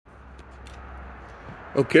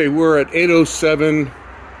Okay, we're at 807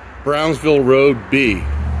 Brownsville Road B.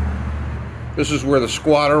 This is where the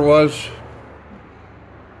squatter was.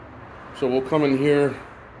 So we'll come in here.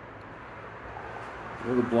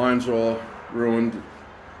 Well, the blinds are all ruined.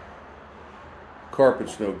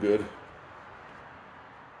 Carpet's no good.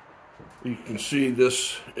 You can see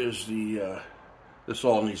this is this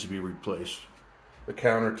all needs to be replaced. The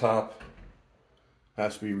countertop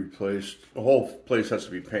has to be replaced. The whole place has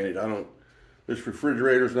to be painted. This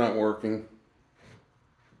refrigerator's not working.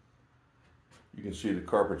 You can see the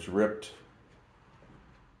carpet's ripped.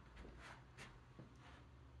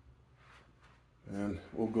 And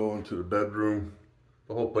we'll go into the bedroom.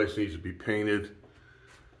 The whole place needs to be painted.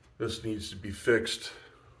 This needs to be fixed.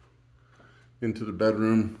 Into the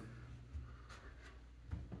bedroom.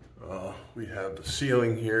 We have the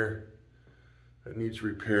ceiling here that needs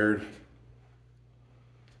repaired.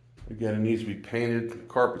 Again, it needs to be painted. The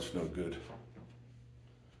carpet's no good.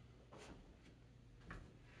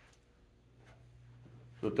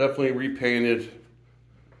 So definitely repainted.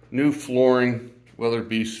 New flooring, whether it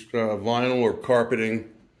be vinyl or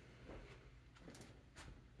carpeting.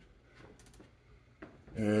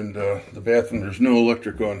 And the bathroom, there's no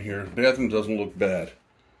electric on here. The bathroom doesn't look bad.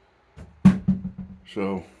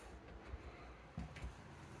 So,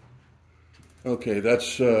 okay,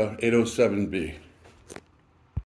 that's 807B.